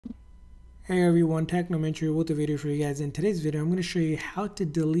Hey everyone, Technomentary with a video for you guys. In today's video, I'm going to show you how to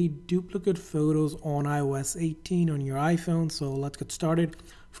delete duplicate photos on iOS 18 on your iPhone. So let's get started.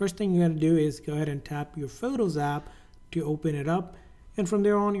 First thing you're going to do is go ahead and tap your Photos app to open it up. And from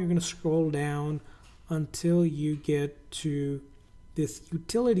there on, you're going to scroll down until you get to this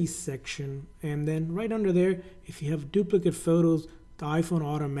Utilities section. And then right under there, if you have duplicate photos, the iPhone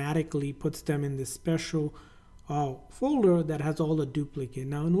automatically puts them in this special folder that has all the duplicate.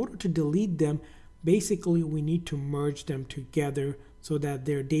 Now in order to delete them, basically we need to merge them together so that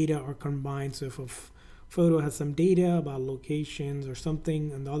their data are combined. So if a photo has some data about locations or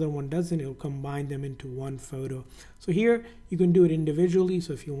something and the other one doesn't, it'll combine them into one photo. So here you can do it individually.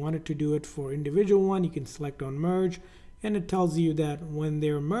 So if you wanted to do it for individual one, you can select on merge, and it tells you that when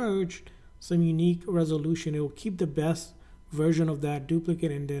they're merged, some unique resolution, it will keep the best version of that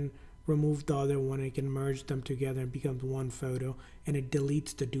duplicate and then remove the other one. It can merge them together and becomes one photo, and it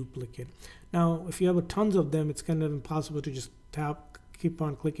deletes the duplicate. Now if you have tons of them, it's kind of impossible to just keep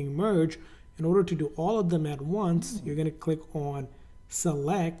on clicking merge. In order to do all of them at once, you're going to click on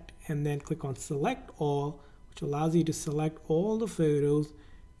select and then click on select all, which allows you to select all the photos,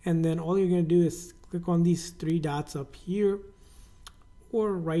 and then all you're going to do is click on these three dots up here,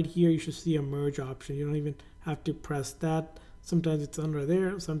 or right here you should see a merge option. You don't even have to press that. Sometimes it's under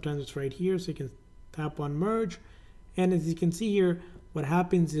there, sometimes it's right here, so you can tap on merge. And as you can see here, what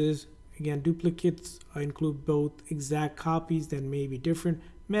happens is, again, duplicates include both exact copies that may be different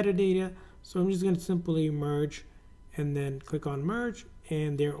metadata. So I'm just going to simply merge and then click on merge,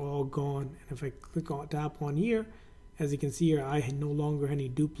 and they're all gone. And if I tap on here, as you can see here, I no longer have any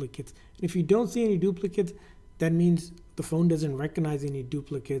duplicates. And if you don't see any duplicates, that means the phone doesn't recognize any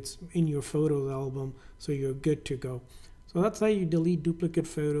duplicates in your photos album, so you're good to go. So that's how you delete duplicate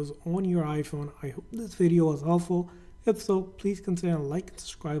photos on your iPhone. I hope this video was helpful. If so, please consider a like and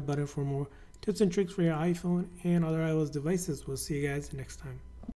subscribe button for more tips and tricks for your iPhone and other iOS devices. We'll see you guys next time.